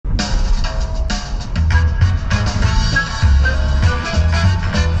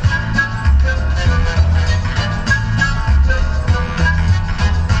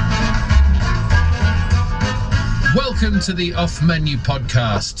to the Off Menu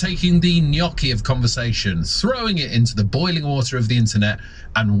podcast, taking the gnocchi of conversation, throwing it into the boiling water of the internet,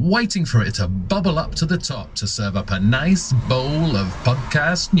 and waiting for it to bubble up to the top to serve up a nice bowl of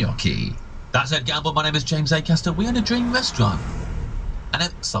podcast gnocchi. That's Ed Gamble. My name is James Acaster. We're in a dream restaurant.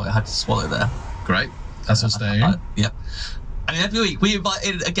 Sorry, I had to swallow there. Great. That's us staying. Yep. And every week we invite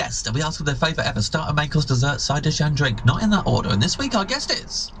in a guest and we ask them their favourite ever starter, main course, dessert, side dish and drink. Not in that order. And this week our guest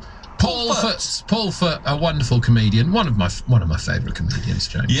is... Paul Foot. Paul Foot, a wonderful comedian. One of my favourite comedians,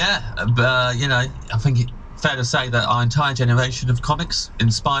 James. Yeah, I think it's fair to say that our entire generation of comics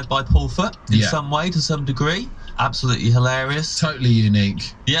inspired by Paul Foot in some way, to some degree. Absolutely hilarious. Totally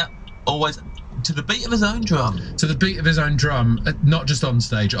unique. Yeah, always to the beat of his own drum. To the beat of his own drum, not just on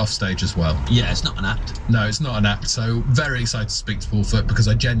stage, off stage as well. Yeah, it's not an act. No, it's not an act. So very excited to speak to Paul Foot because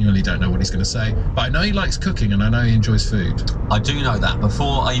I genuinely don't know what he's going to say. But I know he likes cooking and I know he enjoys food. I do know that.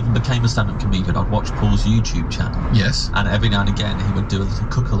 Before I even became a stand-up comedian, I'd watch Paul's YouTube channel. Yes. And every now and again he would do a little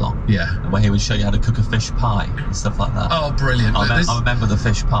cook-along. Yeah. Where he would show you how to cook a fish pie and stuff like that. Oh, brilliant. I remember the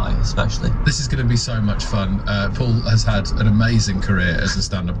fish pie especially. This is going to be so much fun. Paul has had an amazing career as a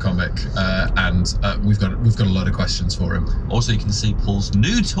stand-up comic and we've got a lot of questions for him. Also, you can see Paul's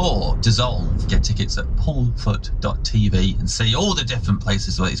new tour, Dissolve. Get tickets at paulfoot.tv and see all the different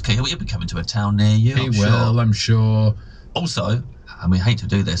places where he'll be coming to a town near you. I'm sure. Also, and we hate to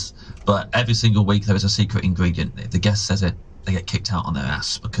do this, but every single week there is a secret ingredient. If the guest says it, they get kicked out on their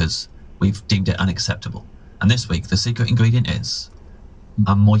ass because we've deemed it unacceptable. And this week, the secret ingredient is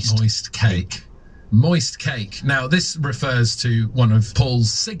a moist cake. Moist cake. Now, this refers to one of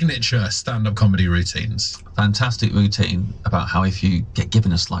Paul's signature stand-up comedy routines. Fantastic routine about how if you get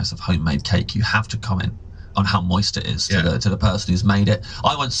given a slice of homemade cake, you have to comment on how moist it is to the person who's made it.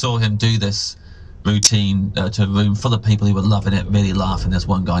 I once saw him do this routine to a room full of people who were loving it, really laughing. There's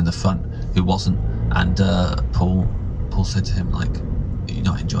one guy in the front who wasn't, and Paul said to him, like, "You're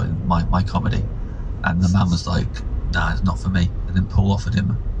not enjoying my comedy?" And the man was like, "Nah, it's not for me." And then Paul offered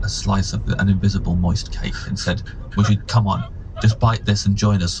him a slice of an invisible moist cake and said, "Would you come on, just bite this and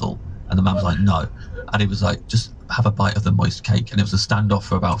join us all?" And the man was like, "No." And he was like, "Just have a bite of the moist cake." And it was a standoff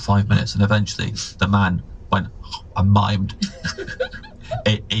for about 5 minutes. And eventually the man went and mimed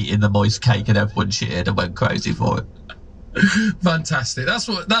eating the moist cake, and everyone cheered and went crazy for it. Fantastic. That's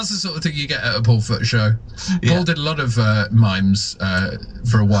the sort of thing you get at a Paul Foot show. Yeah. Paul did a lot of mimes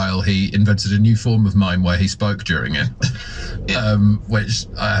for a while. He invented a new form of mime where he spoke during it, which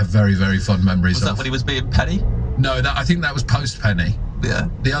I have very, very fond memories of. Was that when he was being Penny? No, I think that was post Penny. Yeah.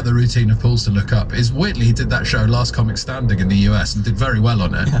 The other routine of Paul's to look up is, weirdly, he did that show Last Comic Standing in the US and did very well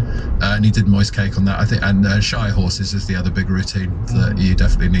on it. Yeah. And he did moist cake on that, I think. And Shy Horses is the other big routine that you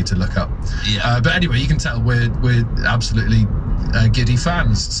definitely need to look up. Yeah. But anyway, you can tell we're absolutely giddy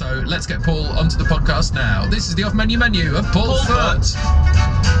fans. So let's get Paul onto the podcast now. This is the Off Menu of Paul Foot.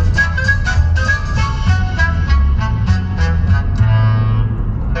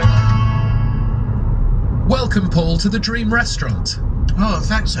 Welcome, Paul, to the Dream Restaurant. Oh,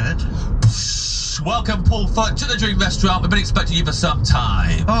 thanks, Ed. Welcome, Paul Foot, to the Dream Restaurant. We've been expecting you for some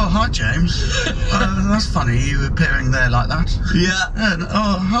time. Oh, hi, James. That's funny, you appearing there like that. Yeah.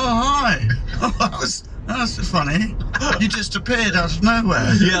 Hi. Oh, that's funny. You just appeared out of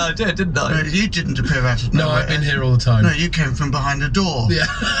nowhere. Yeah, I did, didn't I? No, you didn't appear out of nowhere. No, I've been here all the time. No, you came from behind a door. Yeah.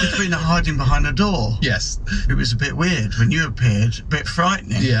 You've been hiding behind a door. Yes. It was a bit weird when you appeared, a bit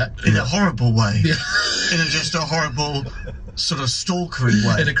frightening. Yeah. In a horrible way. Yeah. In just a horrible sort of stalkery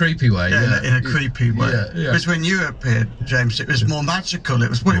way. In a creepy way, yeah. In a creepy way. Yeah. Because when you appeared, James, it was more magical. It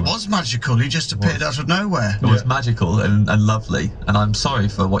was magical. You just appeared out of nowhere. It was magical and lovely. And I'm sorry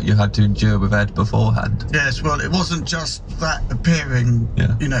for what you had to endure with Ed beforehand. Yes, well, it wasn't just that appearing.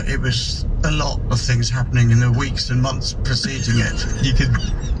 Yeah. You know, it was a lot of things happening in the weeks and months preceding it. You could...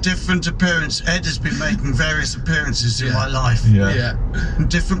 Different appearance. Ed has been making various appearances in my life. Yeah. In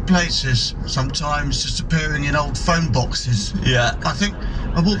different places. Sometimes just appearing in old phone boxes. Yeah. I think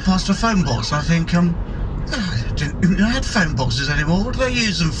I walked past a phone box and I think, I didn't even have phone boxes anymore. What do they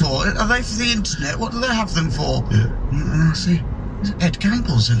use them for? Are they for the internet? What do they have them for? Yeah. And I see Ed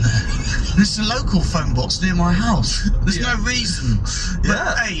Campbell's in there. It's a local phone box near my house. There's no reason.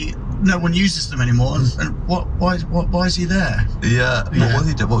 Yeah. But A, no one uses them anymore, and why is he there? Yeah.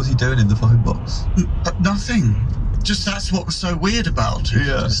 What was he doing in the phone box? Nothing. Just that's what was so weird about it.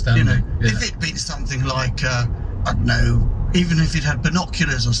 Yeah. You know, if it'd been something like I don't know, even if he'd had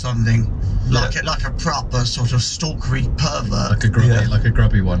binoculars or something, like a proper sort of stalkery pervert, like a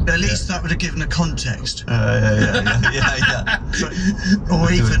grubby one. At least that would have given a context. Yeah.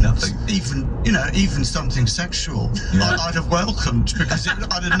 Or even something sexual. I'd have welcomed, because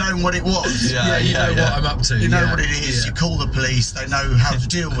I'd have known what it was. You know what I'm up to. You know what it is. You call the police. They know how to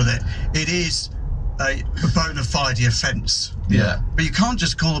deal with it. It is a bona fide offence. Yeah. But you can't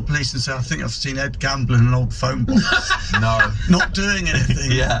just call the police and say, I think I've seen Ed gambling an old phone box. No. Not doing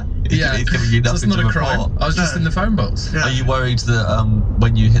anything. He's giving you That's nothing not to a crime. report. I was just in the phone box. Yeah. Are you worried that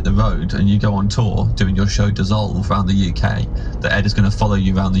when you hit the road and you go on tour doing your show Dissolve around the UK, that Ed is going to follow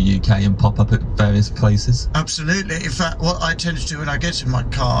you around the UK and pop up at various places? Absolutely. In fact, what I tend to do when I get in my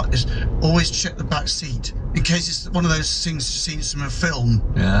car is always check the back seat, in case it's one of those things scenes from a film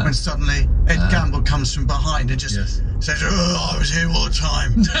when suddenly Ed Gamble comes from behind and just says, I was here all the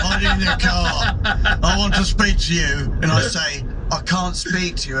time, hiding in your car, I want to speak to you. And I say, I can't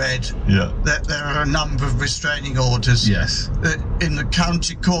speak to you, Ed. That there are a number of restraining orders in the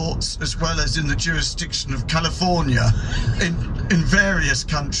county courts, as well as in the jurisdiction of California. In various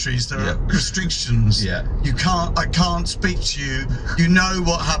countries there are restrictions. I can't speak to you. You know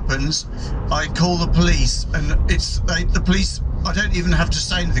what happens. I call the police, and the police, I don't even have to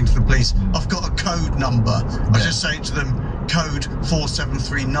say anything to the police. I've got a code number. I just say to them, code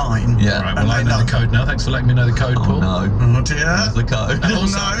 4739. Right, well, I know the code now. Thanks for letting me know the code, Paul. Oh dear. There's the code. And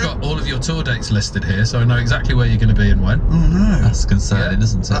also, I've got all of your tour dates listed here, so I know exactly where you're going to be and when. Oh no. That's concerning,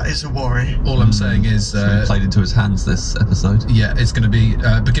 isn't it? That is a worry. All I'm saying is... played into his hands, this episode. Yeah, it's going to be...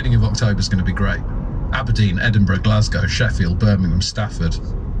 beginning of October is going to be great. Aberdeen, Edinburgh, Glasgow, Sheffield, Birmingham, Stafford.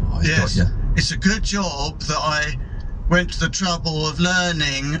 It's a good job that I went to the trouble of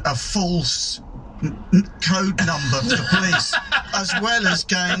learning a false code number for the police, as well as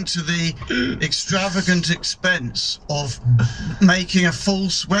going to the extravagant expense of making a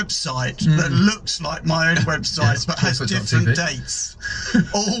false website that looks like my own website but has different dates.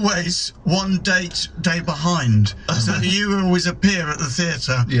 Always one day behind, so that you always appear at the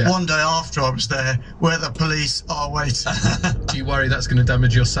theatre one day after I was there, where the police are waiting. Do you worry that's going to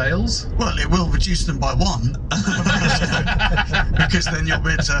damage your sales? Well, it will reduce them by one, because then you'll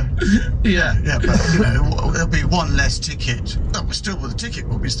be able to... But there'll be one less ticket. Still, the ticket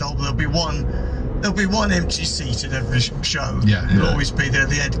will be sold, but there'll be one empty seat in every show. It'll always be there,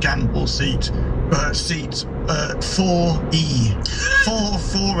 the Ed Gamble seat 4E, four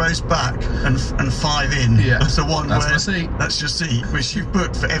rows back and 5 in. That's the one that's my seat. That's your seat, which you've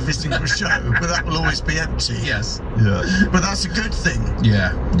booked for every single show, but that will always be empty. But that's a good thing. You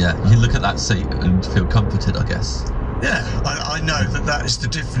look at that seat and feel comforted, I guess. I know that is the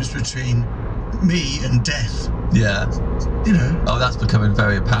difference between me and death. Oh, that's becoming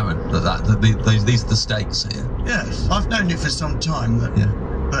very apparent. These are the stakes here. Yes, I've known you for some time.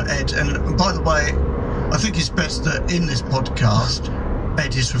 That Ed, and by the way, I think it's best that in this podcast,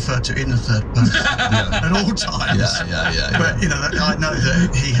 Ed is referred to in the third person at all times. But I know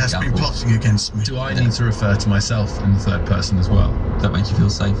that he has been plotting against me. Do I need to refer to myself in the third person as well? That makes you feel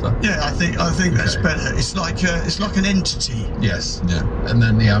safer. I think that's better. It's like an entity. And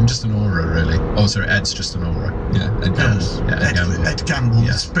then I'm just an aura, really. Oh, sorry, Ed's just an aura. Ed Gamble. Ed Gamble,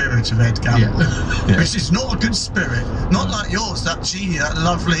 the spirit of Ed Gamble, which is not a good spirit. Not like yours, that genie, that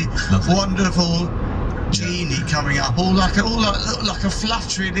lovely, wonderful genie coming up, all like a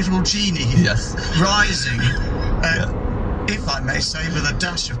fluttery little genie, rising, if I may say, with a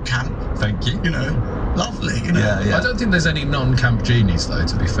dash of camp. Thank you. Lovely. I don't think there's any non-camp genies, though.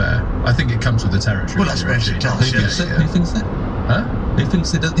 To be fair, I think it comes with the territory. Well, that's what it does. Who thinks that? Huh? Who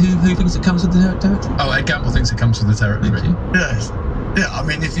thinks it comes with the territory? Oh, Ed Gamble thinks it comes with the territory. Thank you. Yes. I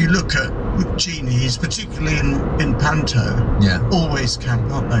mean, if you look at genies, particularly in Panto, always camp,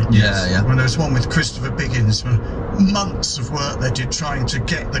 aren't they? When there was one with Christopher Biggins, months of work they did trying to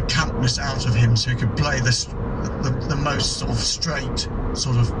get the campness out of him so he could play the most sort of straight,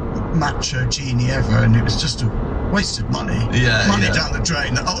 sort of macho genie ever, and it was just a waste of money. Down the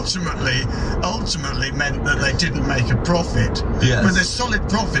drain that ultimately meant that they didn't make a profit. But there's solid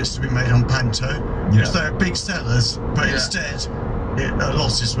profits to be made on Panto, because they're big sellers, but instead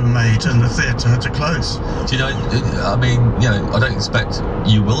losses were made and the theatre had to close. Do you know, I don't expect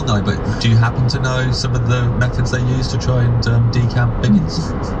you will know, but do you happen to know some of the methods they use to try and decamp Biggins?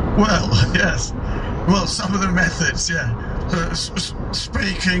 Well, yes. Well, some of the methods,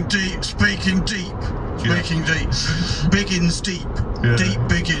 speaking deep. Biggins deep. Deep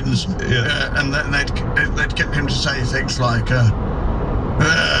Biggins. And then they'd get him to say things like,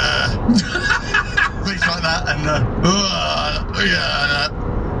 things like that, and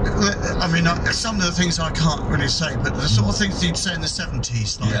I mean, some of the things I can't really say, but the sort of things you'd say in the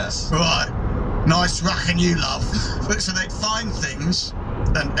 70s, like, right, nice racking you love. So they'd find things,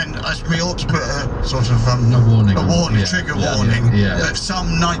 and we ought to put a sort of a warning, trigger warning, that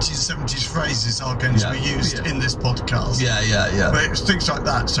some 1970s phrases are going to be used in this podcast. But it was things like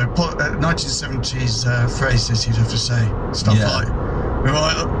that. So 1970s phrases, you'd have to say stuff like,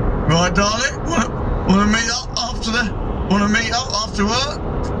 right, darling, want to meet up after work?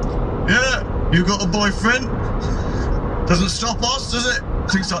 Yeah, you got a boyfriend? Doesn't stop us, does it?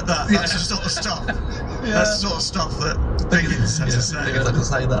 Things like that. That's the sort of stuff. That's the sort of stuff that Biggins had to say. Biggins had to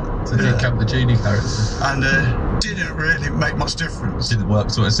say that. To decamp the genie character. And didn't really make much difference. Didn't work.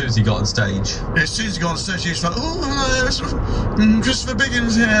 So as soon as he got on stage, he was like, oh, hello, Christopher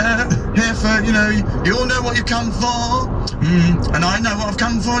Biggins here for, you all know what you've come for, and I know what I've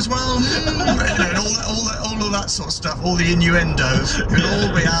come for as well, and all of that sort of stuff, all the innuendos, it would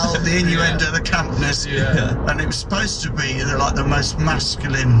all be out, the innuendo, the campness, and it was supposed to be the most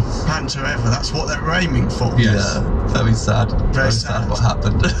masculine panto ever. That's what they were aiming for. Yes. Very sad. Very sad what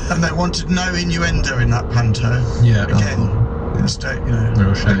happened. And they wanted no innuendo in that panto. Yeah. Again, mistake,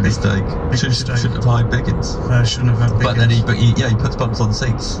 Real shame. Mistake. Shouldn't have hired Biggins. No, shouldn't have had Biggins. But then he puts bums on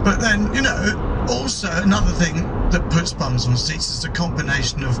seats. But then, also another thing that puts bums on seats is the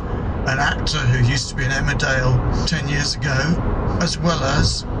combination of an actor who used to be in Emmerdale 10 years ago, as well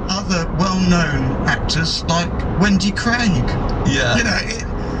as other well-known actors like Wendy Craig. Yeah.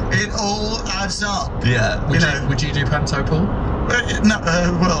 It all adds up. Yeah. Would you do panto, Paul?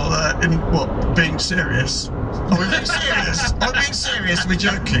 In what? Being serious? Are we being serious? Are we being serious? We're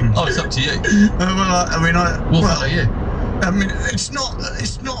joking. Oh, it's up to you. We'll follow you. I mean, it's not a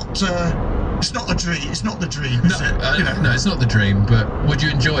dream. It's not the dream, is it? No, it's not the dream. But would you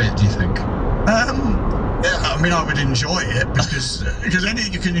enjoy it? Do you think? Yeah, I mean, I would enjoy it because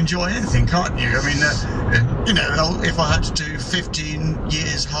you can enjoy anything, can't you? I mean, if I had to do 15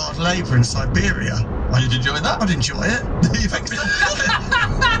 years hard labour in Siberia, you'd enjoy that? I'd enjoy it. You think so?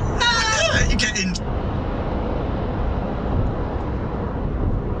 Yeah, you get in.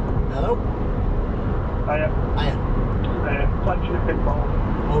 Hello? Hiya. Pledge you a pinball.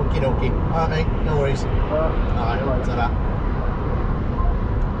 Okie dokie. Alright, mate, no worries. Alright, ta-da.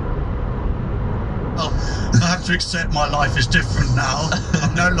 I have to accept my life is different now.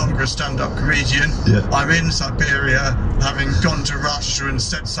 I'm no longer a stand-up comedian. I'm in Siberia, having gone to Russia and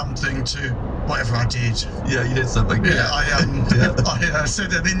said something to whatever I did. Yeah, you did something. I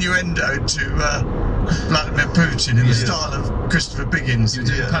said an innuendo to Vladimir Putin in the style of Christopher Biggins. You were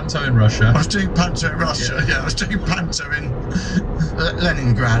doing panto in Russia. I was doing panto in Russia. I was doing panto in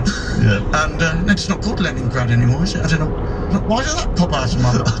Leningrad. And it's not called Leningrad anymore, is it? I don't know. Why did that pop out of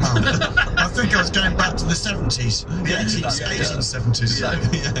my mouth? I think I was going back to the 70s, the 1870s.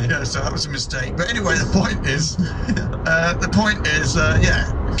 So that was a mistake. But anyway, the point is,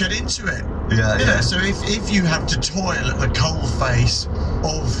 get into it. So if you have to toil at the coal face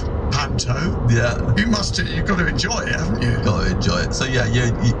of panto, you've got to enjoy it, haven't you? Got to enjoy it. So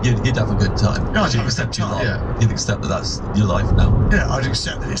you'd have a good time. Yeah, I'd have a good time. You'd accept that that's your life now. Yeah, I'd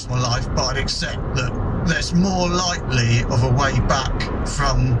accept that it's my life, but I'd accept that there's more likely of a way back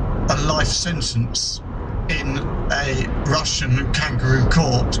from a life sentence in a Russian kangaroo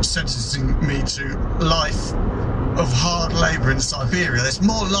court sentencing me to life of hard labour in Siberia. There's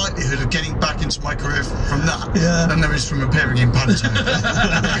more likelihood of getting back into my career from that than there is from appearing in panto.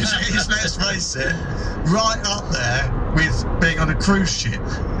 Which is, let's face it, right up there with being on a cruise ship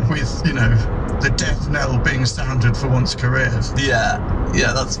with, the death knell being sounded for one's career. Yeah,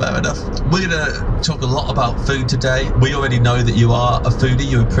 that's fair enough. We're going to talk a lot about food today. We already know that you are a foodie.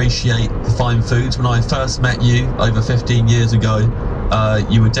 You appreciate fine foods. When I first met you over 15 years ago,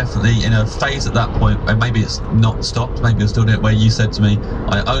 you were definitely in a phase at that point, and maybe it's not stopped, maybe you're still doing it, where you said to me,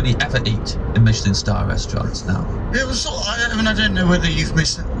 I only ever eat in Michelin star restaurants now. It was sort of, I don't know whether you've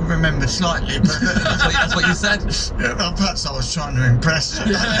remembered slightly, but that's what you said. Perhaps I was trying to impress. I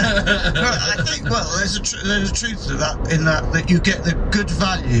think, there's a truth to that, in that you get the good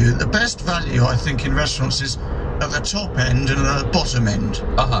value. The best value, I think, in restaurants is at the top end and at the bottom end.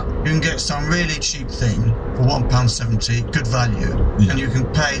 You can get some really cheap thing for £1.70, good value, and you can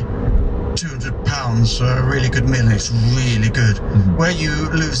pay £200 for a really good meal, and it's really good. Where you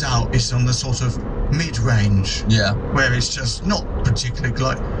lose out is on the sort of mid-range, where it's just not particularly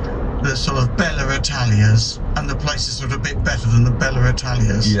like the sort of Bella Italias, and the place is sort of a bit better than the Bella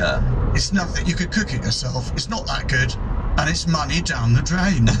Italias. It's nothing, you could cook it yourself, it's not that good, and it's money down the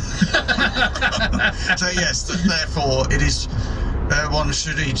drain. So yes, therefore it is one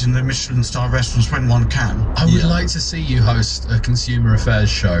should eat in the Michelin-star restaurants when one can. I would like to see you host a consumer affairs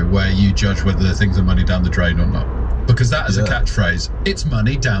show where you judge whether things are money down the drain or not. Because that is a catchphrase. It's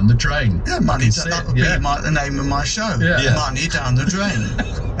money down the drain. Yeah, that would be the name of my show. Yeah. Money down the drain.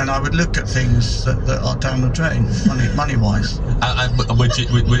 And I would look at things that are down the drain, money-wise. And would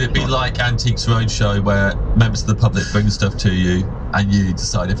it be like Antiques Roadshow, where members of the public bring stuff to you and you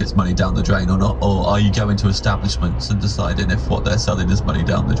decide if it's money down the drain or not? Or are you going to establishments and deciding if what they're selling is money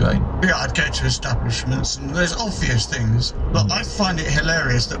down the drain? Yeah, I'd go to establishments, and there's obvious things. But I find it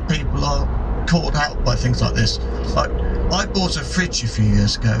hilarious that people are caught out by things like this. Like, I bought a fridge a few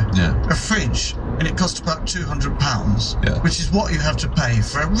years ago. Yeah. A fridge, and it cost about £200, which is what you have to pay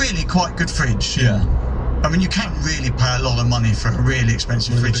for a really quite good fridge. Yeah. I mean, you can really pay a lot of money for a really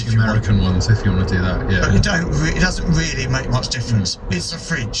expensive fridge. If you American ones, if you want to do that, But it doesn't really make much difference. It's a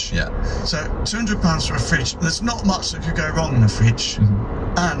fridge. Yeah. So £200 for a fridge. There's not much that could go wrong in a fridge,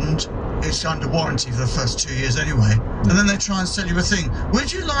 and it's under warranty for the first 2 years anyway. And then they try and sell you a thing.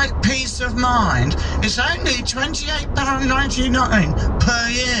 Would you like peace of mind? It's only £28.99 per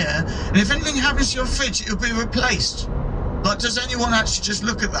year, and if anything happens to your fridge, it'll be replaced. Like, does anyone actually just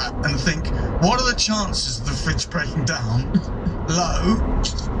look at that and think, what are the chances of the fridge breaking down? Low.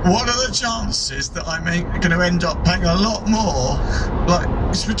 What are the chances that I'm going to end up paying a lot more? Like,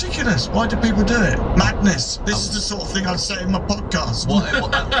 it's ridiculous. Why do people do it? Madness. This is the sort of thing I'd say in my podcast.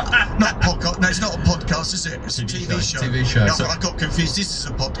 Not podcast. No, it's not a podcast, is it? It's a TV show. TV show. No, I got confused. This is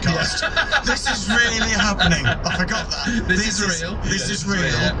a podcast. This is really happening. I forgot that. This is real. This is real.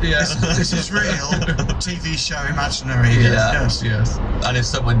 Yeah. This is real. TV show imaginary. Yes. And if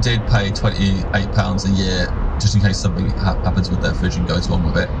someone did pay £28 a year, just in case something happens with their fridge and goes wrong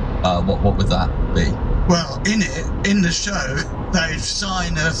with it, what would that be? Well, in the show, they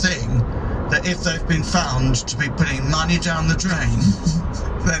sign a thing that if they've been found to be putting money down the drain,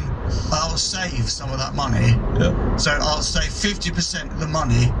 then I'll save some of that money. Yeah. So I'll say 50% of the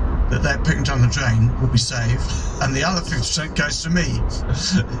money that they're putting down the drain will be saved, and the other 50% goes to me.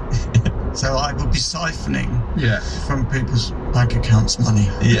 So I will be siphoning from people's bank accounts money.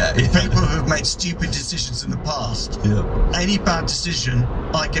 People who have made stupid decisions in the past. Any bad decision,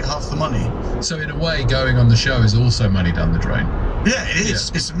 I get half the money. So in a way, going on the show is also money down the drain. Yeah, it is.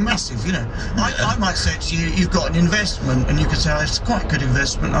 Yeah. It's massive, you know. I might say to you, you've got an investment, and you could say, oh, it's quite a good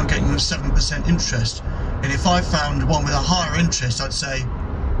investment, I'm getting 7% interest. And if I found one with a higher interest, I'd say,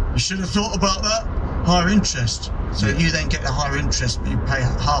 you should have thought about that. Higher interest. So you then get a higher interest, but you pay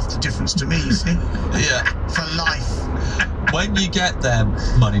half the difference to me, you see? For life. When you get their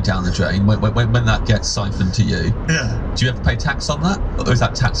money down the drain, when that gets siphoned to you, do you have to pay tax on that? Or is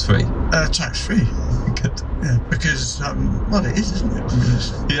that tax-free? Tax-free. Good. Yeah, because, well, it is, isn't it?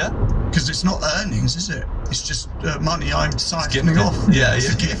 Because it's not earnings, is it? It's just money I'm siphoning off. It's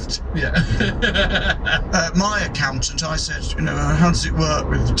a gift. My accountant, I said, you know, how does it work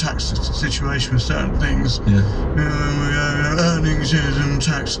with the tax situation with certain things? Earnings is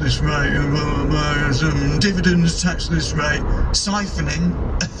tax this rate, dividends tax this rate. Siphoning.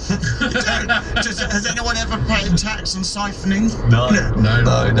 Has anyone ever paid tax on siphoning? No,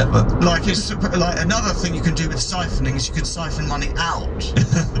 never. Like another thing you can do with siphoning is you can siphon money out.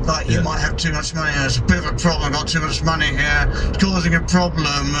 Like you might have too much money. There's a bit of a problem. I've got too much money here. It's causing a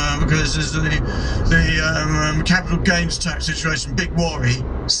problem because there's the capital gains tax situation. Big worry.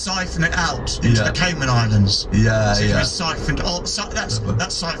 Siphon it out into the Cayman Islands. It's siphoned off.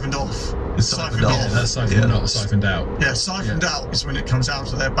 That's siphoned off. It's siphoned off. That's siphoned, not siphoned out. Yeah, siphoned out is when it comes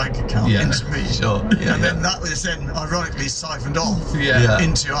out of their bank account into me. And then that was then ironically siphoned off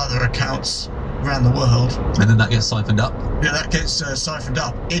into other accounts around the world. And then that gets siphoned up? Yeah, that gets siphoned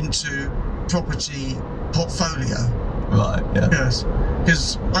up into property portfolio. Right, Yes.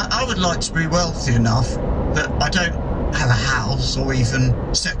 Because I would like to be wealthy enough that I don't have a house or even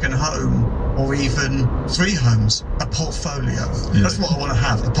second home or even 3 homes, a portfolio. That's what I want to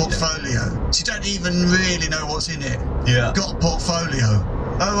have, a portfolio. So you don't even really know what's in it. Got a portfolio.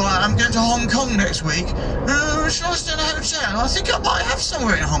 Oh, I'm going to Hong Kong next week. Should I stay in a hotel? I think I might have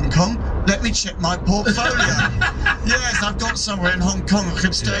somewhere in Hong Kong. Let me check my portfolio. Yes, I've got somewhere in Hong Kong. I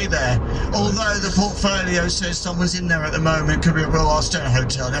could stay there. Although the portfolio says someone's in there at the moment. Could be, well, I'll stay in a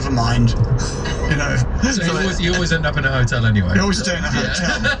hotel. Never mind. You know. So you always end up in a hotel anyway. You always stay in a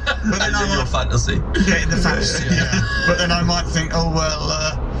hotel. But then in your fantasy. Yeah, in the fantasy, But then I might think, oh, well,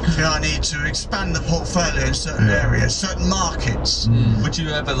 I need to expand the portfolio in certain areas, certain markets. Would you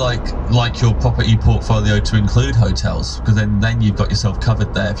ever like your property portfolio to include hotels? Because then you've got yourself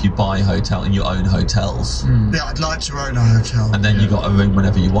covered there if you buy a hotel and you own hotels. Yeah, I'd like to own a hotel. And then you got a room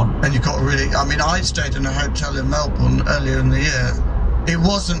whenever you want. And you've got I stayed in a hotel in Melbourne earlier in the year. It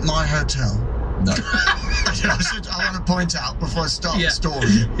wasn't my hotel. No. I want to point out before I start the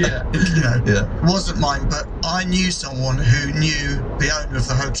story. Yeah. It wasn't mine, but I knew someone who knew the owner of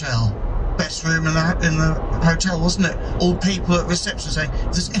the hotel. Best room in the hotel, wasn't it? All people at reception saying,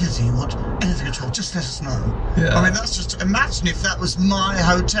 if there's anything you want, anything at all, just let us know. Yeah. I mean, that's just, imagine if that was my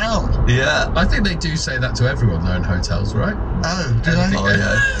hotel. Yeah. I think they do say that to everyone though in hotels, right? Oh, do they? Oh,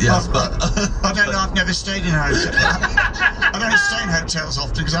 yeah. Yes, but I don't know, I've never stayed in a hotel. I don't stay in hotels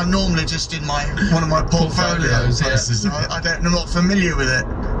often because I'm normally just in one of my portfolio places. Yeah. I'm not familiar with it.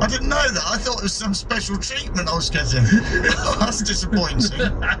 I didn't know that. I thought it was some special treatment I was getting. That's disappointing.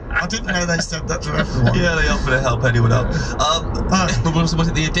 I didn't know they said that to everyone. Yeah, they offer to help anyone out. But was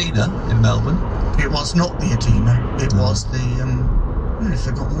it the Adina in Melbourne? It was not the Adina. It was the I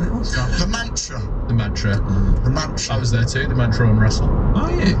forgot what it was. The Mantra. The Mantra. The Mantra. I was there too. The Mantra on Russell. Oh,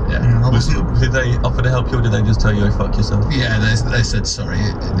 yeah. Yeah, I wasn't. Did they offer to help you, or did they just tell you, "Oh, fuck yourself"? Yeah, they said, sorry,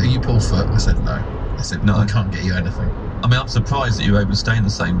 are you Paul Foot? I said no. They said no, I can't get you anything. I mean, I'm surprised that you were able to stay in the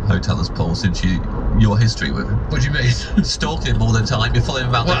same hotel as Paul since your history with him. What do you mean? Stalking him all the time. You're following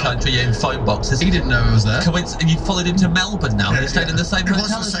him around the country in phone boxes. He didn't know I was there. And you followed him to Melbourne now. And you stayed in the same hotel. It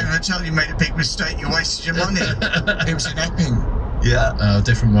wasn't the same hotel. You made a big mistake. You wasted your money. It was in Epping. Yeah.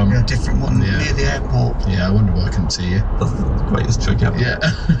 Different one. Yeah, different one near the airport. Yeah, I wonder why I couldn't see you. That's the greatest trick ever. Yeah.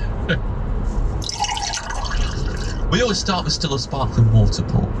 We always start with still a sparkling water,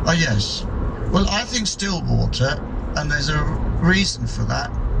 Paul. Oh, yes. Well, I think still water, and there's a reason for that,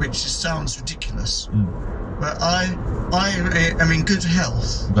 which sounds ridiculous. But I am in good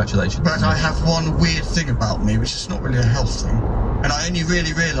health. Congratulations. But I have one weird thing about me, which is not really a health thing. And I only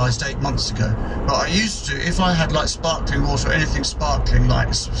really realised 8 months ago. But I used to, if I had like sparkling water or anything sparkling,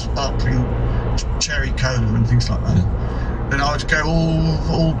 like sparkling cherry cola and things like that, then I would go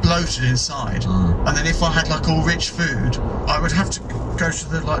all bloated inside. And then if I had like all rich food, I would have to go to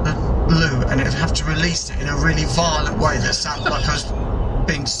the loo, and it'd have to release it in a really violent way that sounded like I was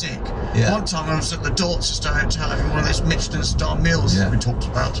being sick. Yeah. One time I was at the Dorchester Hotel having one of those Michelin star meals that we talked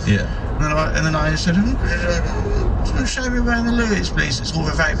about. Yeah. And then I said, show me where the loo is, please. It's all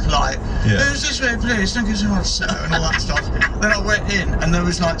very polite. Yeah. It's this way, please. Thank you so much, sir, and all that stuff. Then I went in, and there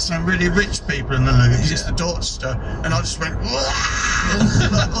was like some really rich people in the loo, because it's the Dorchester, and I just went,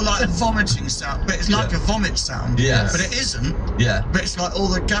 or like a vomiting sound, but it's like a vomit sound. Yes. But it isn't. Yeah. But it's like all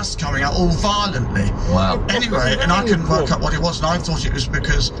the gas coming out all violently. Wow. Anyway, and I couldn't work out what it was, and I thought it was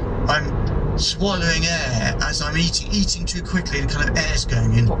because I'm swallowing air as I'm eating too quickly, and kind of air's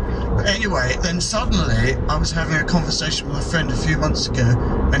going in. But anyway, then suddenly I was having a conversation with a friend a few months ago,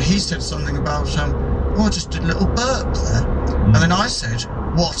 and he said something about, I just did a little burp there. And then I said,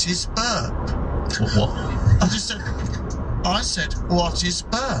 what is burp? What? I said, what is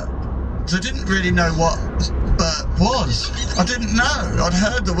burp? Because I didn't really know what burp was. I didn't know. I'd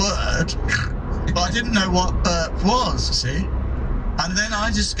heard the word, but I didn't know what burp was, see? And then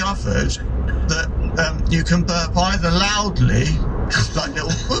I discovered that you can burp either loudly, like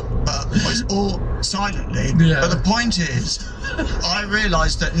little burp, or silently. Yeah. But the point is, I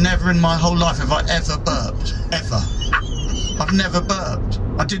realised that never in my whole life have I ever burped. Ever. I've never burped.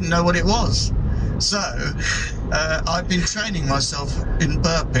 I didn't know what it was. So, I've been training myself in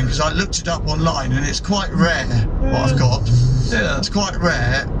burping because I looked it up online, and it's quite rare what I've got. Yeah. It's quite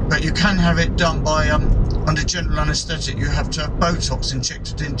rare, but you can have it done by, under general anaesthetic. You have to have Botox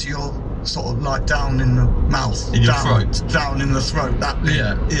injected into your, sort of like down in the mouth. In your throat? Down in the throat, that bit.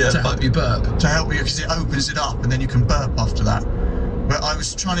 To help you burp. To help you, because it opens it up, and then you can burp after that. But I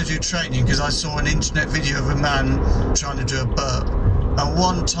was trying to do training because I saw an internet video of a man trying to do a burp. And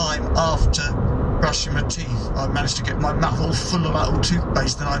one time after brushing my teeth, I managed to get my mouth all full of that old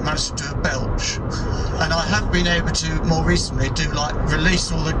toothpaste, and I managed to do a belch. And I have been able to, more recently,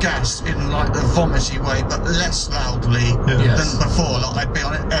 release all the gas in like the vomity way, but less loudly than before. Like I'd be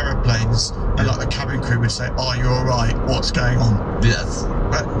on aeroplanes, and like the cabin crew would say, "Oh, you're all right. What's going on?" Yes.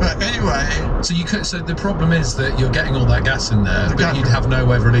 But anyway. So so the problem is that you're getting all that gas in there, but you'd have no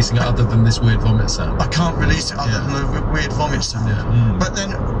way of releasing it other than this weird vomit sound. I can't release it other than the weird vomit sound. Yeah. But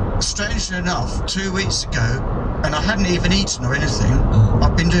then, strangely enough, 2 weeks ago, and I hadn't even eaten or anything,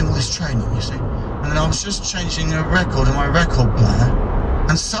 I've been doing all this training, you see, and then I was just changing a record on my record player,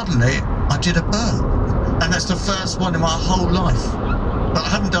 and suddenly I did a burp, and that's the first one in my whole life. But I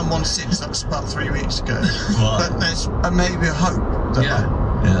haven't done one since. That was about 3 weeks ago. Wow. But there's maybe a hope that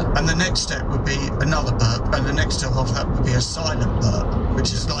and the next step would be another burp, and the next step after that would be a silent burp,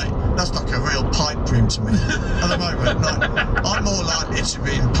 which is that's like a real pipe dream to me at the moment. Like, I'm more likely to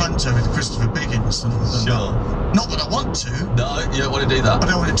be in Punter with Christopher Big Higgins. Sure. Not that I want to. No, you don't want to do that. I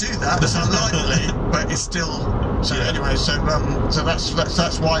don't want to do that. It's unlikely, but it's still. So anyway, so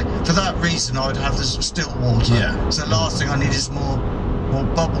that's why. For that reason, I would have this still water. Yeah. So the last thing I need is more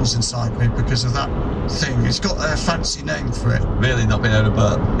bubbles inside me because of that thing. It's got a fancy name for it. Really, not being able to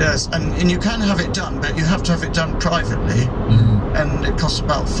burp. Yes, and you can have it done, but you have to have it done privately, and it costs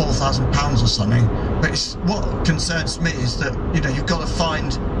about £4,000 or something. But what concerns me is that you've got to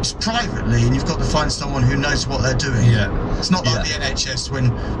find it's privately, and you've got to find someone who knows what they're doing. Yeah, it's not like the NHS.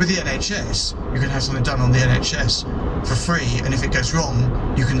 When with the NHS, you can have something done on the NHS for free, and if it goes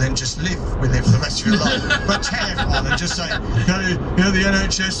wrong, you can then just live with it for the rest of your life. But telephone and just say, the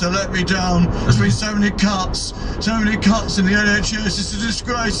NHS, they let me down. There's been so many cuts in the NHS. It's a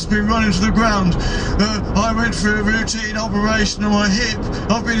disgrace. It's been run into the ground. I went for a routine operation on my hip.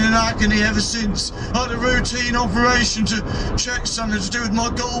 I've been in agony ever since. I had a routine operation to check something to do with my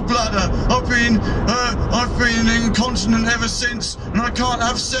gallbladder. I've been incontinent ever since, and I can't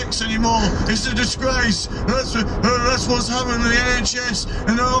have sex anymore. It's a disgrace. That's what's happened in the NHS.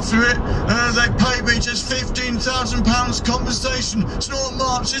 And after it, they paid me just £15,000 compensation. It's not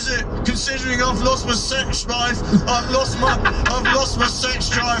much, is it? Considering I've lost my sex drive, I've lost my sex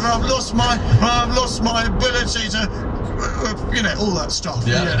drive, I've lost my ability to, all that stuff.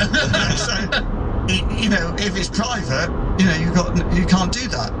 Yeah. So, if it's private, you can't do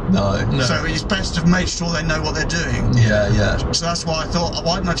that. No. So it's best to make sure they know what they're doing. Yeah. So that's why I thought,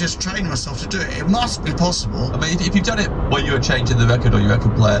 why didn't I just train myself to do it? It must be possible. I mean, if you've done it while you were changing the record or your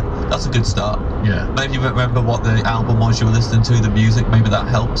record player, that's a good start. Yeah. Maybe you remember what the album was you were listening to, the music. Maybe that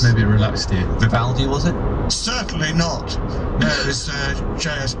helps. Maybe it relaxed you. Vivaldi, was it? Certainly not. No, it was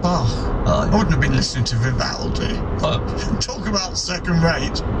J.S. Bach. I wouldn't have been listening to Vivaldi. Talk about second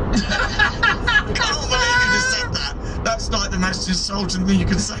rate. I can't believe you just said that. That's like the most insulting thing you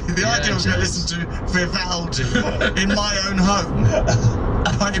can say. The idea I was going to listen to Vivaldi in my own home,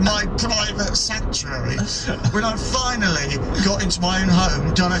 in my private sanctuary. When I finally got into my own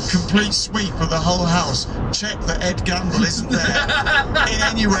home, done a complete sweep of the whole house, checked that Ed Gamble isn't there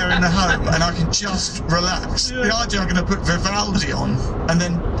anywhere in the home, and I can just relax. The idea I'm going to put Vivaldi on and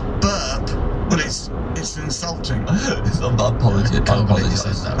then burp, well, it's insulting. I apologise.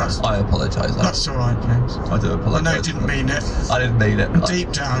 I apologise. That's all right, James. I do apologise. I know you didn't mean it. I didn't mean it. And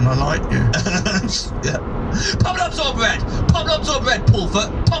deep down, I like you. Yeah. Poppadoms or bread? Poppadoms or bread, Paulfoot?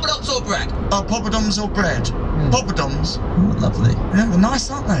 Poppadoms or bread? Oh, poppadoms or bread? Poppadoms. Lovely. Yeah, they're nice,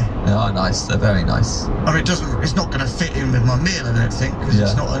 aren't they? They are nice. They're very nice. I mean, it's not going to fit in with my meal, I don't think, because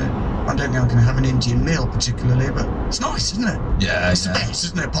it's not I don't think I'm going to have an Indian meal particularly, but it's nice, isn't it? Yeah, it's the best,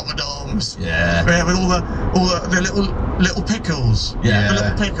 isn't it? Poppadoms. Yeah. Yeah, with all the little pickles. Yeah. The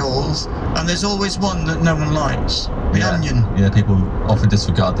little pickles, and there's always one that no one likes. The onion. Yeah, people often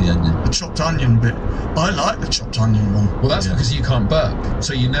disregard the onion. The chopped onion bit. I like the chopped onion one. Well, that's because you can't burp,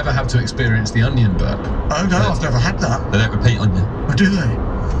 so you never have to experience the onion burp. Oh no, I've never had that. They don't repeat onion. Oh, do they?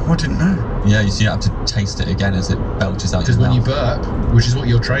 I didn't know. Yeah, you have to taste it again as it belches out your mouth. Because when you burp, which is what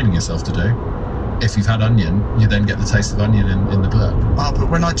you're training yourself to do, if you've had onion, you then get the taste of onion in the burp. Oh, but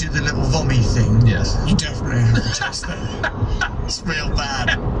when I do the little vommy thing, yes, you definitely have to taste it. It's real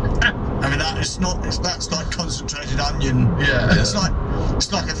bad. I mean, that's like concentrated onion. Yeah. It's like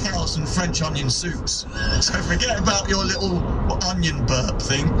 1,000 French onion soups. So forget about your little onion burp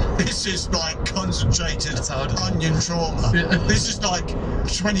thing. This is like concentrated onion trauma. Yeah. This is like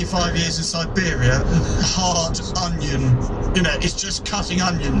 25 years in Siberia, hard onion. It's just cutting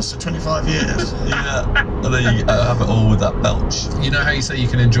onions for 25 years. Yeah. And then you have it all with that belch. You know how you say you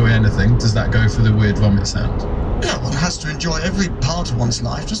can enjoy anything? Does that go for the weird vomit sound? Yeah, one has to enjoy every part of one's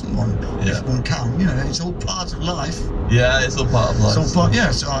life, doesn't one? Yeah. If one can, it's all part of life. Yeah, it's all part of life. It's all part.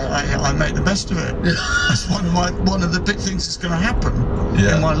 Yeah, so I make the best of it. Yeah. That's one of the big things that's going to happen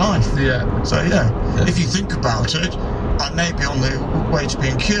in my life. Yeah. So if you think about it, I may be on the way to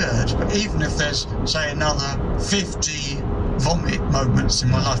being cured, but even if there's, say, another 50 vomit moments in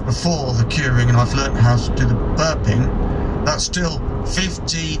my life before the curing, and I've learned how to do the burping, that's still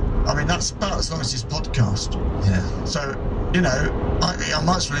 50. I mean, that's about as long as this podcast. Yeah. So, I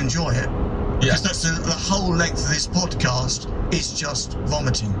might as well enjoy it. Yeah. Because that's the whole length of this podcast is just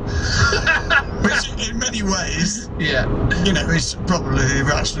vomiting. Which, in many ways, is probably the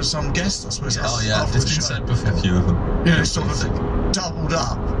reaction of some guests, I suppose. It's been said before. A few of them. Sort of doubled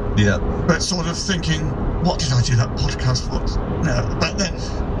up. Yeah. But sort of thinking, what did I do that podcast for? No, but then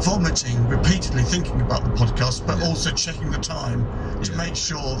vomiting, repeatedly thinking about the podcast, but also checking the time to make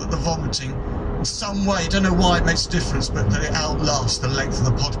sure that the vomiting some way, don't know why it makes a difference, but that it outlasts the length of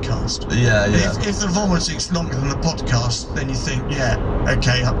the podcast. Yeah. If the vomiting's longer than the podcast, then you think,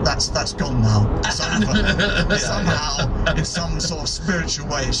 okay, that's gone now. Somehow, in some sort of spiritual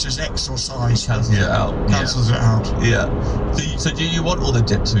way, it's just exorcised. Cancels it out. Cancels it out. Yeah. So do you want all the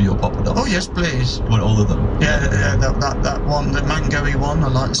dips of your poppadom? Oh yes, please. You want all of them? Yeah. That one, the mango-y one, I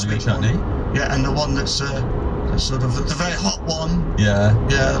like the sweet chutney. one. Yeah, and the one that's sort of the very hot one. Yeah.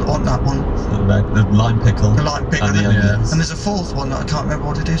 Yeah, I want that one. The lime pickle. The lime pickle. And there's a fourth one that I can't remember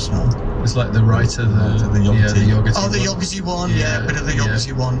what it is now. It's like the writer, the yogurty. Oh, the yogurty one. Yeah, a bit of the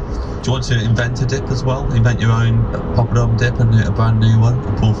yogurty one. Do you want to invent a dip as well? Invent your own poppadom dip and a brand new one,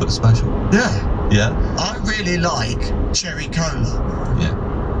 a Paulfoot special? Yeah. Yeah? I really like cherry cola. Yeah.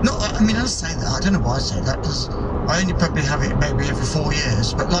 No, I mean, I say that. I don't know why I say that, because I only probably have it maybe every 4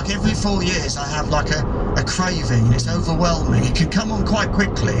 years. But like every 4 years, I have like a craving, and it's overwhelming. It can come on quite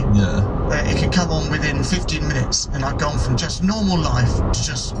quickly. Yeah. It can come on within 15 minutes, and I've gone from just normal life to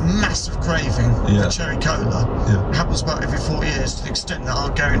just massive craving for cherry cola. Yeah. It happens about every 4 years, to the extent that I'll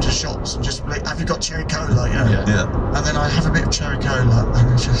go into shops and just be like, have you got cherry cola? You know? Yeah. And then I have a bit of cherry cola,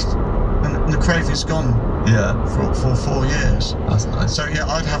 and it's just... And the craving's gone. Yeah. For 4 years. That's nice. So yeah,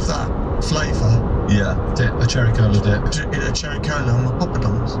 I'd have that flavour. Yeah. Dip, a cherry cola dip. A cherry cola on my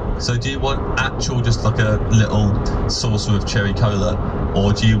poppadoms. So do you want actual, just like a little saucer of cherry cola,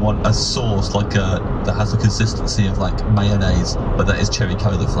 or do you want a sauce like that has the consistency of like mayonnaise, but that is cherry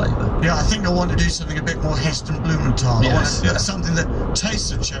cola flavour? Yeah, I think I want to do something a bit more Heston Blumenthal. Yes, I want something that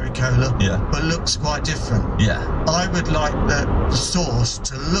tastes of cherry cola, but looks quite different. Yeah. I would like the sauce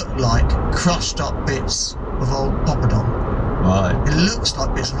to look like crushed up bits of old poppadom. Right. It looks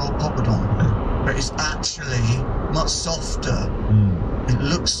like bits of old poppadom, but it's actually much softer. It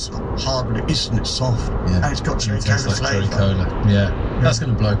looks hard, but it isn't. It's soft, and it's got cherry cola flavour. Cherry cola. Yeah, that's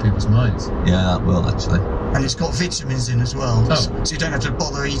going to blow people's minds. Yeah, that will actually. And it's got vitamins in as well, so you don't have to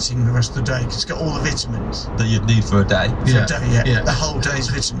bother eating the rest of the day, because it's got all the vitamins that you'd need for a day. The whole day's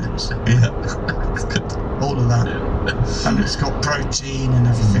vitamins. Yeah, that's good. All of that. And it's got protein and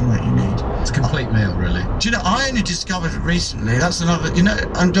everything that you need. It's a complete meal, really. Do you know, I only discovered it recently. That's another,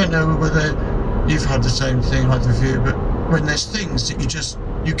 I don't know whether you've had the same thing either of you, but when there's things that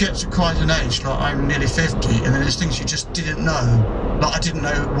you get to quite an age, like I'm nearly 50, and then there's things you just didn't know. Like I didn't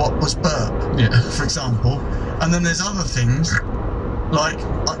know what was burp, for example. And then there's other things, like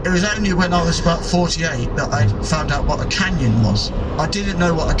it was only when I was about 48 that I found out what a canyon was. I didn't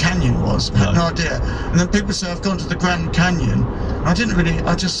know what a canyon was. I had no idea. And then people say I've gone to the Grand Canyon. I didn't really.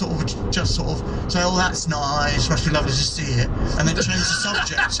 I just sort of say, "Oh, that's nice. Must be lovely to see it," and then change the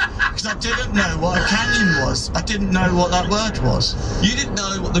subject because I didn't know what a canyon was. I didn't know what that word was. You didn't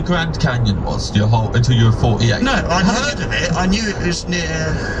know what the Grand Canyon was until you were 48. No, I heard of it. I knew it was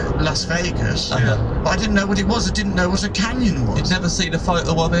near Las Vegas, but I didn't know what it was. I didn't know what a canyon was. You'd never seen a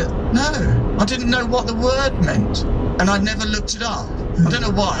photo of it? No, I didn't know what the word meant, and I never looked it up. I don't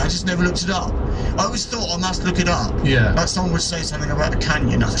know why. I just never looked it up. I always thought I must look it up. Yeah. Like someone would say something about a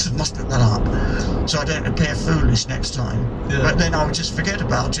canyon, I just must look that up, so I don't appear foolish next time. Yeah. But then I would just forget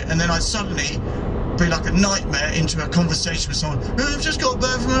about it, and then I'd suddenly be like a nightmare into a conversation with someone. Oh, I've just got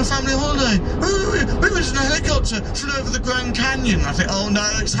back from a family holiday. Oh, we went in a helicopter, flew over the Grand Canyon. I think, oh no,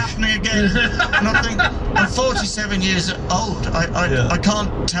 it's happening again. And I think, I'm 47 years old. I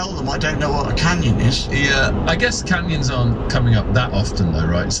can't tell them I don't know what a canyon is. Yeah. I guess canyons aren't coming up that often though,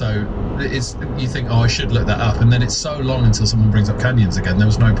 right? So you think, oh, I should look that up, and then it's so long until someone brings up canyons again. There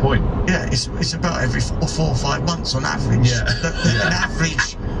was no point. Yeah, it's about every 4 or 5 months on average. Yeah. An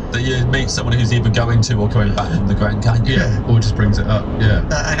average. That you meet someone who's either going to or coming back from the Grand Canyon. Yeah, or just brings it up. Yeah.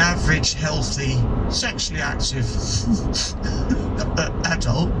 An average, healthy, sexually active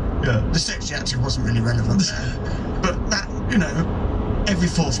adult. Yeah. The sexually active wasn't really relevant there, but that, every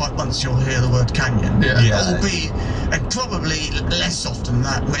 4 or 5 months you'll hear the word canyon. Albeit, and probably less often than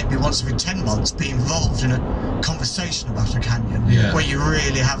that, maybe once every 10 months, be involved in a conversation about a canyon, where you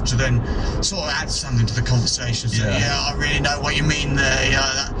really have to then sort of add something to the conversation. So, I really know what you mean there.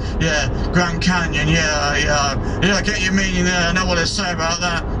 Grand Canyon. I get your meaning there. I know what to say about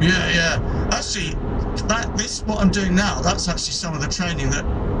that. Actually, what I'm doing now, that's actually some of the training that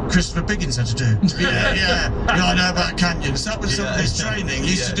Christopher Biggins had to do. I know about canyons. That was some of his training.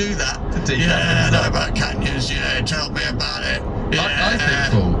 He used to do that. I know about canyons. Tell me about it. I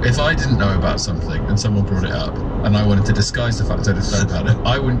think, Paul, if I didn't know about something and someone brought it up and I wanted to disguise the fact I didn't know about it,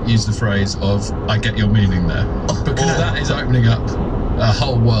 I wouldn't use the phrase of, I get your meaning there. Because that is opening up a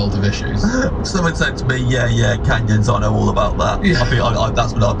whole world of issues. Someone said to me, yeah, canyons, I know all about that. Yeah.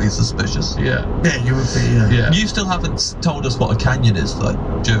 That's when I'd be suspicious. Yeah, you would be. yeah. You still haven't told us what a canyon is, though,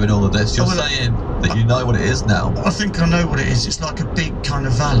 during all of this. You're saying that you know what it is now. I think I know what it is. It's like a big kind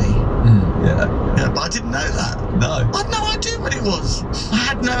of valley. Yeah, but I didn't know that. No. I had no idea what it was.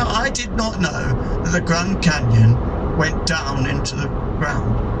 I did not know that the Grand Canyon went down into the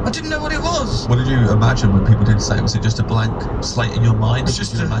ground. I didn't know what it was. What did you imagine when people did say it? Was it just a blank slate in your mind? It's Or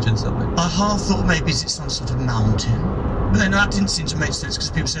just did you imagine something? I half thought maybe it's some sort of mountain. But then that didn't seem to make sense because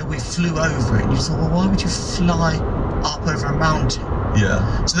people said we flew over it. And you thought, well, why would you fly up over a mountain?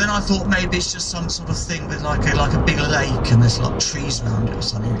 Yeah. So then I thought maybe it's just some sort of thing with like a big lake and there's like trees around it or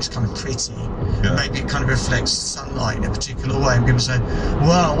something. It's kind of pretty. Yeah. Maybe it kind of reflects sunlight in a particular way. And people say,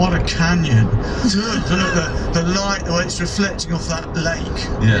 wow, what a canyon. the light, the way it's reflecting off that lake.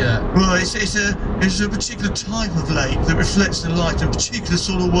 Yeah. Well, it's a particular type of lake that reflects the light in a particular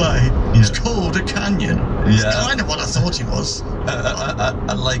sort of way. It's called a canyon. It's kind of what I thought it was.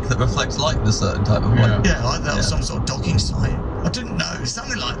 A lake that reflects light in a certain type of way. Yeah, I thought it was some sort of docking site. I didn't know,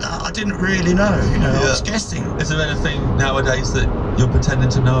 something like that. I didn't really know, I was guessing. Is there anything nowadays that you're pretending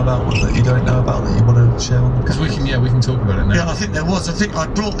to know about or that you don't know about that you want to share on the Because we can talk about it now. Yeah, I think there was. I think I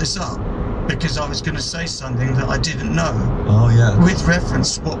brought this up because I was going to say something that I didn't know. Oh, yeah. With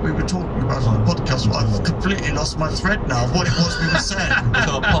reference to what we were talking about on the podcast. Well, I've completely lost my thread now of what it was we were saying.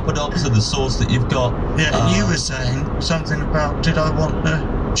 So Papadop's and the sauce that you've got. Yeah, and you were saying something about, did I want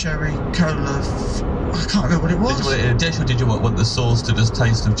the cherry cola? I can't remember what it was. Did you want it in a dish, or did you want the sauce to just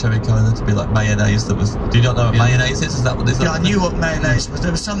taste of cherry cola to be like mayonnaise that was... Do you not know what mayonnaise is? Is that what this is? Yeah, I knew what mayonnaise was.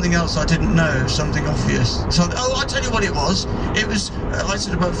 There was something else I didn't know, something obvious. So, I'll tell you what it was. It was, I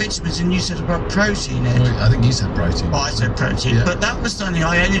said about vitamins and you said about protein, Ed. Well, I think you said protein. Oh, I said protein. Yeah. But that was something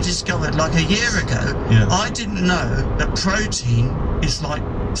I only discovered like a year ago. Yeah. I didn't know that protein is like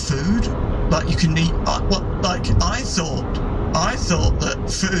food. Like you can eat... I thought that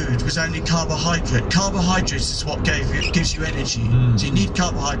food was only carbohydrate. Carbohydrates is what gives you energy. So you need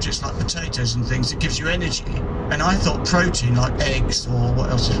carbohydrates like potatoes and things that gives you energy. And I thought protein, like eggs or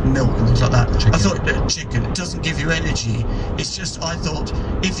what else, milk and things like that. Chicken. I thought chicken, it doesn't give you energy. It's just, I thought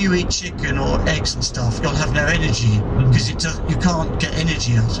if you eat chicken or eggs and stuff, you'll have no energy because you can't get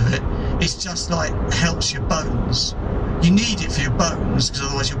energy out of it. It's just like helps your bones. You need it for your bones because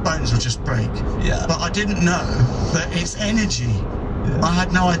otherwise your bones will just break. Yeah. But I didn't know that it's energy. Yeah. I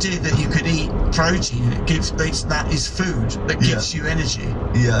had no idea that you could eat protein and that is food that gives you energy.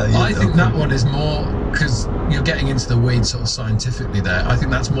 Yeah. I think that one is more because you're getting into the weeds sort of scientifically there. I think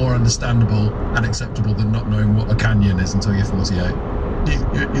that's more understandable and acceptable than not knowing what a canyon is until you're 48. You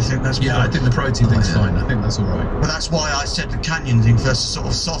think that's I think the protein thing's fine. I think that's all right. Well, that's why I said the canyon thing first to sort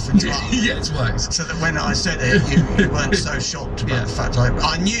of soften you up. Yeah, it's works. So that when I said it, you weren't so shocked about the fact.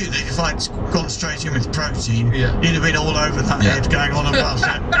 I knew that if I'd gone straight in with protein, you'd have been all over that head going on about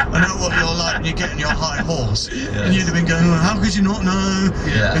it. I know what you're like when you get on your high horse. Yeah. And you'd have been going, oh, how could you not know?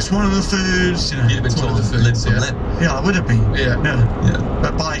 Yeah. It's one of the foods. You'd have been taught lip from lip. Yeah, I would have been. Yeah.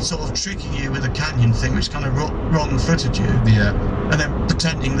 But by sort of tricking you with the canyon thing, which kind of wrong-footed you. Yeah. And then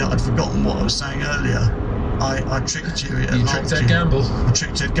pretending that I'd forgotten what I was saying earlier, I tricked you. You tricked Ed Gamble. I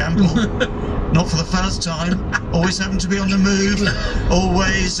tricked Ed Gamble. Not for the first time. Always having to be on the move.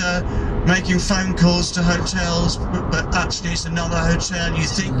 Always making phone calls to hotels, but actually it's another hotel. You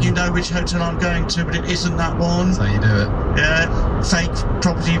think you know which hotel I'm going to, but it isn't that one. That's how you do it. Yeah. Fake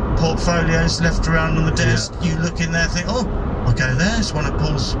property portfolios left around on the desk. You look in there, think, oh, I'll go there. It's one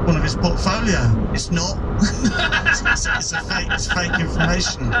of his portfolio. It's not. It's fake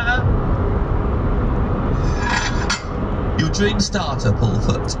information. Your dream starter,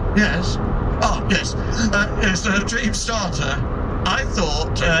 Paulfoot? Yes. Oh, yes. Yes, the dream starter. I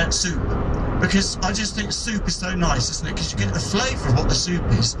thought soup. Because I just think soup is so nice, isn't it? Because you get the flavour of what the soup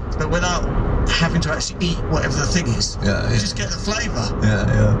is, but without having to actually eat whatever the thing is. Yeah. You just get the flavour.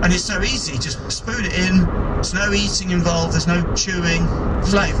 Yeah. And it's so easy. Just spoon it in. There's no eating involved. There's no chewing.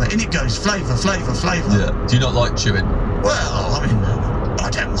 Flavour. In it goes. Flavour. Yeah. Do you not like chewing? Well, I mean,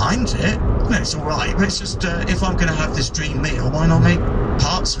 I don't mind it. No, it's all right. But it's just, if I'm going to have this dream meal, why not make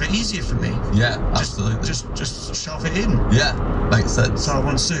parts of it easier for me? Yeah, absolutely. Just shove it in. Yeah, makes sense. So I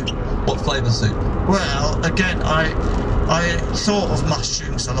want soup. What flavour soup? Well, again, I thought of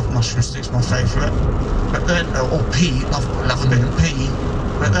mushrooms. I love mushroom sticks, my favourite. But then, or pea. Love a bit of pea.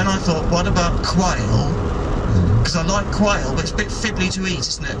 But then I thought, what about quail? Because I like quail, but it's a bit fiddly to eat,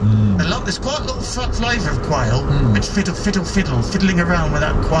 isn't it? There's quite a lot of flavour of quail. It's fiddling around with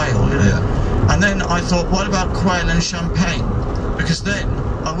that quail. You know? Yeah. And then I thought, what about quail and champagne? Because then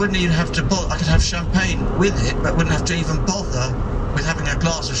I wouldn't even have to bother. I could have champagne with it, but wouldn't have to even bother with having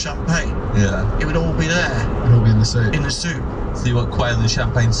glass of champagne. Yeah. It would all be there. It would all be in the soup. In the soup. So you want quail and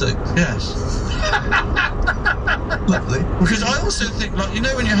champagne soup? Yes. Lovely. Because I also think, like, you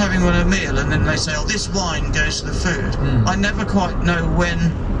know, when you're having a meal and then they say, oh, this wine goes to the food. I never quite know when,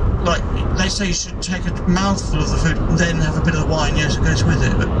 like, they say you should take a mouthful of the food and then have a bit of the wine, yes, it goes with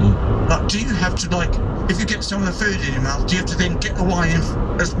it. But, like, do you have to, like, if you get some of the food in your mouth, do you have to then get the wine in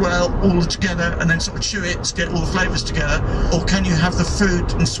as well, all together, and then sort of chew it to get all the flavours together? Or can you have the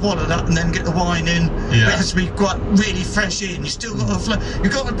food and swallow that and then get the wine in? Yeah. It has to be quite really fresh in. You still got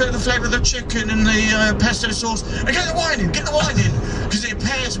you've got a bit of the flavour of the chicken and the pesto sauce. And get the wine in, because it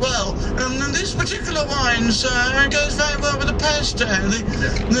pairs well. And this particular wine goes very well with the pesto.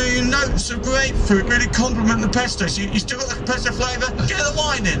 The notes of grapefruit really complement the pesto. So you still got the pesto flavour. Get the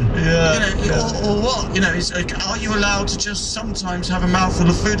wine in. Yeah. You know, or what? You know, it's like, are you allowed to just sometimes have a mouthful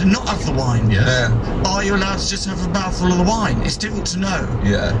of food and not have the wine? Yeah. Are you allowed to just have a mouthful of the wine? It's difficult to know.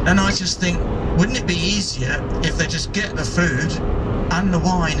 Yeah. And I just think, wouldn't it be easier if they just get the food and the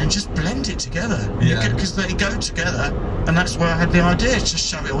wine and just blend it together? Yeah. Because they go together, and that's where I had the idea, just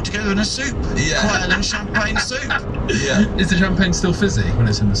shove it all together in a soup. Yeah. Quail and champagne soup. Yeah. Is the champagne still fizzy when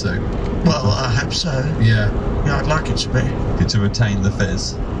it's in the soup? Well, I hope so. Yeah. Yeah, I'd like it to be. Good to retain the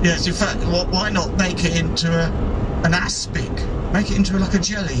fizz. Yes, in fact, why not make it into an aspic? Make it into like a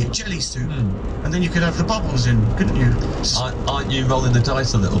jelly soup, and then you could have the bubbles in, couldn't you? Aren't you rolling the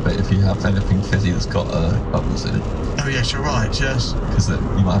dice a little bit if you have anything fizzy that's got bubbles in it? Oh yes, you're right. Yes. Because you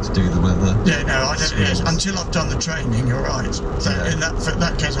might have to do the weather. Yeah, no, I don't. Yes, until I've done the training, you're right. So in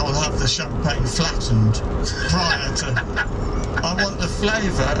that case, I'll have the champagne flattened prior to. I want the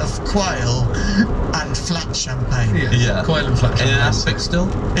flavour of quail and flat champagne. Yeah. Quail and flat champagne. In an aspic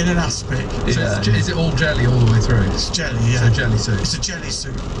still? In an aspic. So is it all jelly all the way through? It's jelly, yeah. So jelly soup. It's a jelly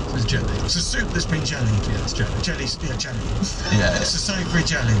soup. So it's jelly. It's a soup that's been jellied. Yeah, it's jelly. Jelly, yeah, jelly. Yeah. It's a savoury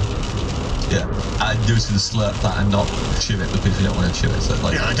jelly. Yeah. And you're just going to slurp that and not chew it because you don't want to chew it. So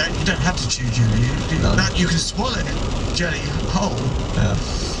like. Yeah, you don't have to chew jelly. You can swallow jelly whole. Yeah.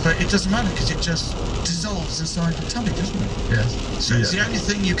 But it doesn't matter because it just dissolves inside your tummy, doesn't it? Yes. So it's the only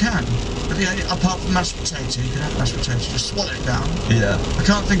thing you can. But apart from mashed potato, you can have mashed potato, just swallow it down. Yeah. I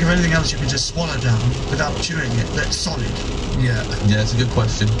can't think of anything else you can just swallow down without chewing it that's solid. Yeah. Yeah, it's a good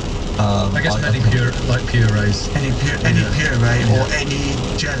question. I guess many purees. Any puree or any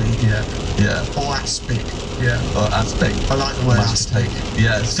jelly. Yeah. Yeah. Or aspic. Yeah. Or aspic. I like the word aspic.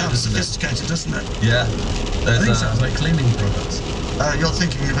 Yeah. It sounds sophisticated, doesn't it? Yeah. I think it sounds like cleaning products. You're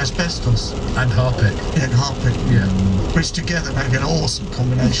thinking of asbestos. And harpic. Yeah, and harpic. Yeah. Which together make an awesome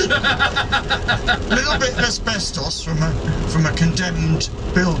combination. A little bit of asbestos from a condemned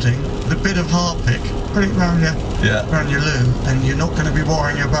building, with a bit of harpic, put it round your loo, and you're not going to be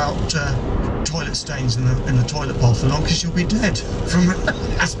worrying about toilet stains in the toilet bowl for long because you'll be dead from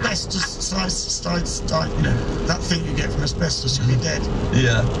asbestos. You know, that thing you get from asbestos, you'll be dead.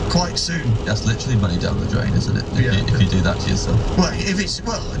 Yeah. Quite soon. That's literally money down the drain, isn't it? If you do that to yourself. Well,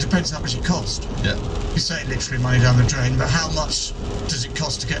 it depends how much it costs. Yeah. You say literally money down the drain, but how much does it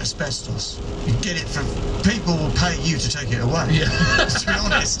cost to get asbestos? You get it from people will pay you to take it away. Yeah. To be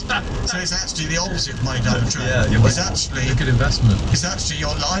honest. So it's actually the opposite of money down the drain. Yeah, it's actually a good investment. It's actually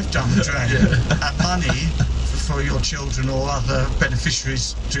your life down the drain. And money for your children or other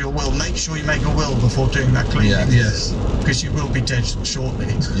beneficiaries to your will. Make sure you make a will before doing that cleaning. Yeah. Yes. Because you will be dead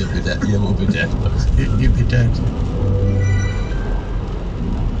shortly. You'll be dead. You will be dead. You'll be dead.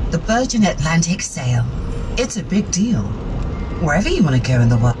 The Virgin Atlantic Sail. It's a big deal. Wherever you want to go in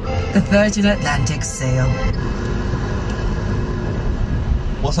the world. The Virgin Atlantic Sail.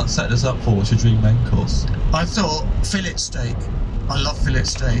 What's that setting us up for? What's your dream main course? I thought fillet steak. I love fillet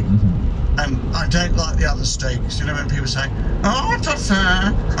steak. Mm-hmm. And I don't like the other steaks. You know when people say, I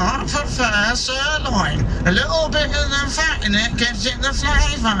prefer sirloin. A little bit of the fat in it gives it the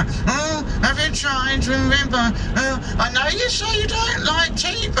flavour. Oh, have you tried to remember? Oh, I know you say you don't like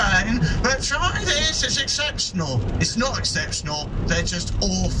T-bone, but try this. It's exceptional. It's not exceptional. They're just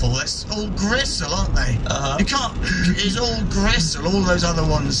awful. It's all gristle, aren't they? You can't. It's all gristle. All those other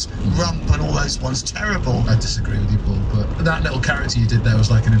ones, rump and all those ones, terrible. I disagree with you, Paul, but that little character you did there was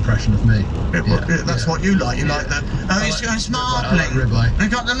like an impression of me. That's what you like. You like the it's marbling. Ribeye. You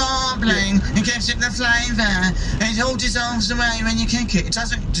got the marbling. It gives it the flavour. It all dissolves away when you cook it. It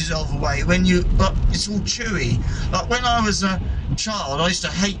doesn't dissolve away but it's all chewy. Like when I was a child, I used to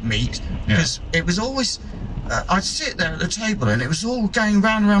hate meat because it was always I'd sit there at the table and it was all going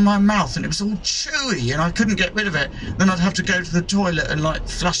round around my mouth and it was all chewy and I couldn't get rid of it. Then I'd have to go to the toilet and like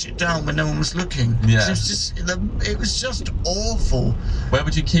flush it down when no one was looking. Yeah. It was just awful. Where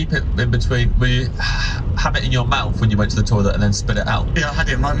would you keep it in between? Would you have it in your mouth when you went to the toilet and then spit it out? Yeah, I had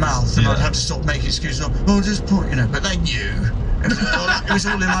it in my mouth and I'd have to sort of make excuses. Oh, just put, you know, but they knew. It was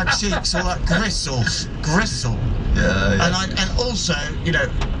all in my cheeks, all that gristle. Yeah. And also, you know,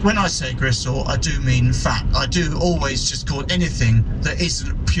 when I say gristle, I do mean fat. I do always just call anything that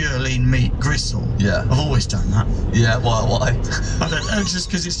isn't pure lean meat gristle. Yeah. I've always done that. Yeah, why? I don't know, just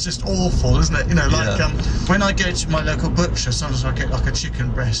because it's just awful, isn't it? You know, like when I go to my local butcher, sometimes I get like a chicken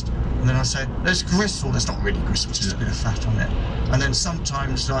breast, and then I say, there's gristle. There's not really gristle, just a bit of fat on it. And then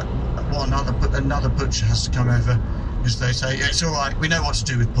sometimes, like, another butcher has to come over, because they say, it's all right, we know what to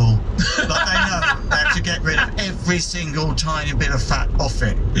do with Paul. Like, they know they have to get rid of every single tiny bit of fat off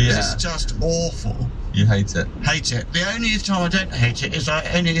it. Yeah. It's just awful. You hate it? Hate it. The only time I don't hate it is I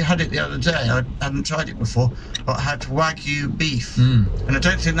only had it the other day. I hadn't tried it before, but I had Wagyu beef. And I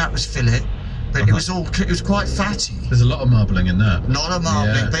don't think that was fillet, but it was quite fatty. There's a lot of marbling in that. A lot of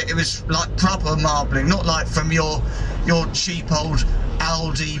marbling, but it was like proper marbling, not like from your cheap old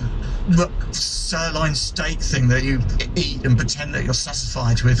Aldi sirloin steak thing that you eat and pretend that you're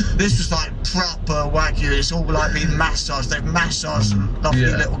satisfied with. This was like proper Wagyu. It's all like being massaged. They've massaged a lovely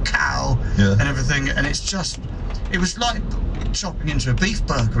little cow and everything, and it was like chopping into a beef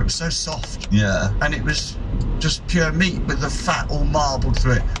burger. It was so soft. Yeah. And it was just pure meat with the fat all marbled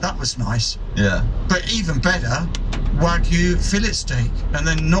through it. That was nice. Yeah. But even better, Wagyu fillet steak. And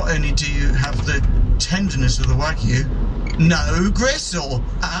then not only do you have the tenderness of the Wagyu, no gristle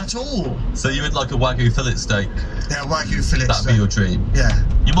at all. So you would like a Wagyu fillet steak? Yeah, Wagyu fillet steak. That'd be your dream. Yeah.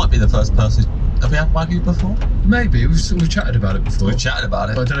 You might be the first person. Have we had Wagyu before? Maybe. We've chatted about it before. We've chatted about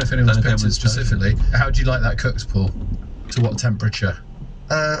it. But I don't know if anyone's picked it specifically. How do you like that cooked, Paul? To what temperature?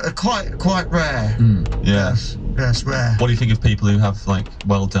 Quite rare. Yeah. Yes, rare. What do you think of people who have, like,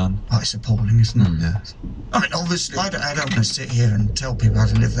 well done? Oh, it's appalling, isn't it? Yeah. I mean, obviously, I don't want to sit here and tell people how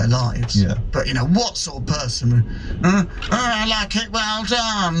to live their lives. Yeah. But, you know, what sort of person... I like it well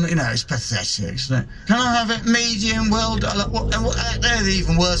done. You know, it's pathetic, isn't it? Can I have it medium well done? They're the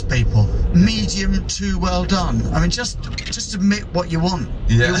even worse people. Medium to well done. I mean, just admit what you want.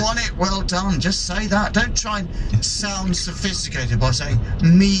 Yeah. You want it well done. Just say that. Don't try and sound sophisticated by saying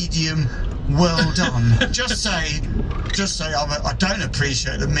medium well done. Just say I don't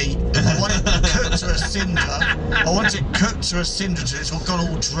appreciate the meat. I want it cooked to a cinder. I want it cooked to a cinder till it's all gone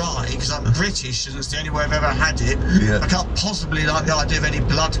all dry, because I'm British and it's the only way I've ever had it. Yeah. I can't possibly like the idea of any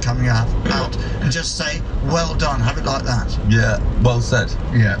blood coming out and just say well done. Have it like that. Yeah, well said.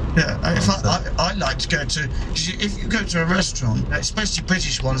 Yeah. Yeah. I like to go to, if you go to a restaurant, especially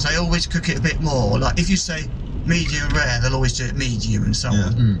British ones, they always cook it a bit more. Like if you say medium rare, they'll always do it medium and so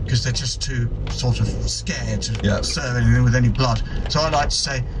on, because they're just too sort of scared to serve anything with any blood. So I like to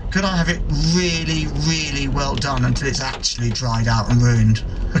say, could I have it really, really well done until it's actually dried out and ruined?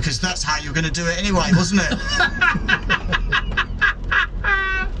 Because that's how you're going to do it anyway, wasn't it?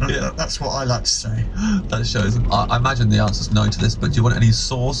 That's what I like to say. That shows. I imagine the answer's no to this, but do you want any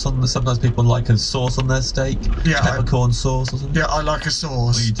sauce on the? Sometimes people like a sauce on their steak. Yeah, peppercorn sauce or something. Yeah, I like a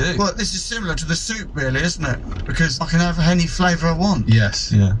sauce. Well, you do. Well, this is similar to the soup, really, isn't it? Because I can have any flavour I want.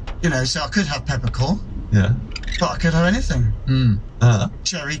 Yes. Yeah. You know, so I could have peppercorn. Yeah. But I could have anything.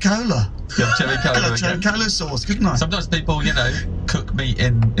 Cherry cola. Yeah, cherry cola. I could have cherry cola sauce, couldn't I? Sometimes people, you know, cook meat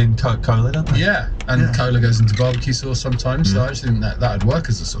in cola, don't they? Yeah, and cola goes into barbecue sauce sometimes, so I just think that'd work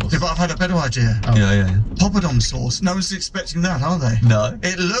as a sauce. Yeah, but I've had a better idea. Oh. Yeah. Poppadom sauce. No one's expecting that, are they? No.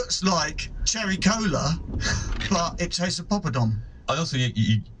 It looks like cherry cola, but it tastes of poppadom. I also,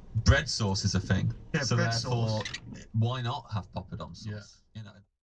 bread sauce is a thing. Yeah, so bread therefore, sauce. why not have poppadom sauce? Yeah. You know.